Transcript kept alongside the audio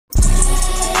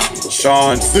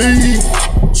Zømbīə,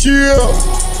 chill.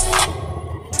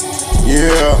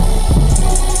 Yeah.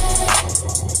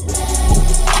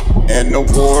 In the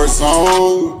war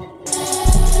zone.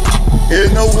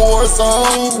 In the war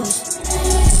zone.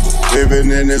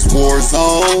 Living in this war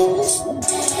zone.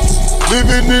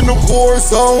 Living in the war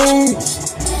zone.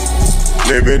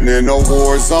 Living in a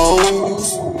war zone.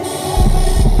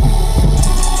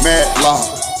 Matlock,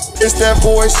 it's that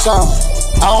boy Sean.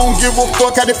 I don't give a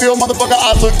fuck how they feel, motherfucker,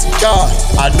 I look to God.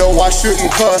 I know I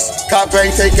shouldn't cuss, cop bang,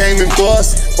 take aim and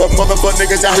bust. But motherfucker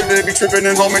niggas out here that be tripping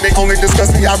and homie, they only discuss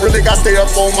me. I really got to stay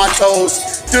up on my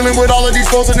toes. Dealing with all of these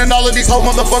foes and all of these whole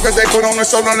motherfuckers they put on the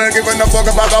show, not giving a fuck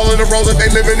about all of the roads that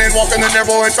they living in, walking in their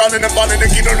boy and trying to find the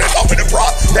key to their off in the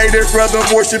prop. They just rather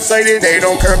worship Satan, they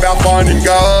don't care about finding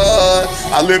God.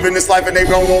 I live in this life and they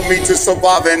don't want me to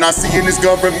survive, and I see in this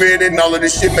government and all of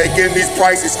this shit making these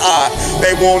prices high.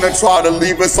 They wanna try to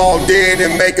leave us all dead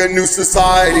and make a new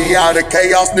society out of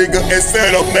chaos, nigga,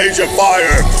 instead of major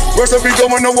fire. Worse be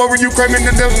going nowhere where you craving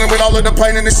and dealing with all of the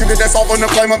pain and the shit that's off on the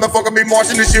plane. Motherfucker be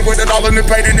marching this shit with it all in the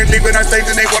pain and leaving our stage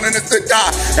and they wanting us to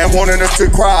die and wanting us to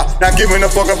cry. Not giving a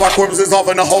fuck if our corpses off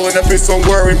in a hole in the pit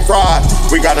somewhere and fried.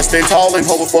 We gotta stand tall and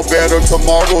hope for better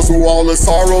tomorrows through all the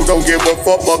sorrow. Don't give a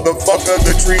fuck, motherfucker,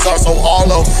 the trees are so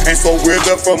hollow and so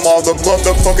withered from all the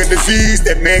motherfucking disease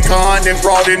that mankind and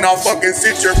brought in our fucking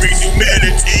centuries,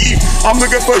 humanity. I'm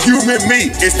looking for human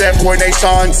meat. It's that boy named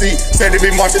Sean Z. Said they be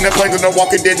marching the plains and the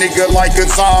walking dead nigga like a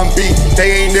zombie.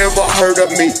 They ain't never heard of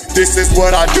me. This is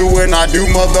what I do and I do,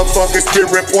 motherfucker.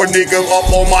 Spirit poor nigga up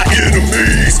on my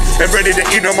enemies and ready to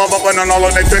eat them up and all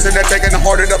of their fists, and they're taking the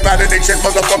heart up out of their chest.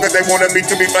 Motherfuckers, they wanted me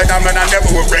to be flat down and I never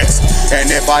would rest. And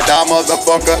if I die,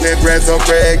 motherfucker, then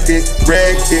resurrect it,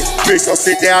 wrecked it. Bitch, so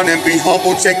sit down and be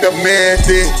humble, check the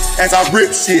method as I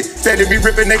rip shit. Said they be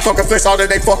ripping they fucking flesh out of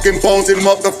they fucking bones and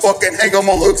motherfucking hang them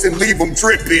on hooks and leave them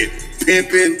dripping,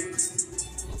 pimping.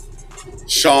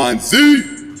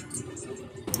 Zømbīə.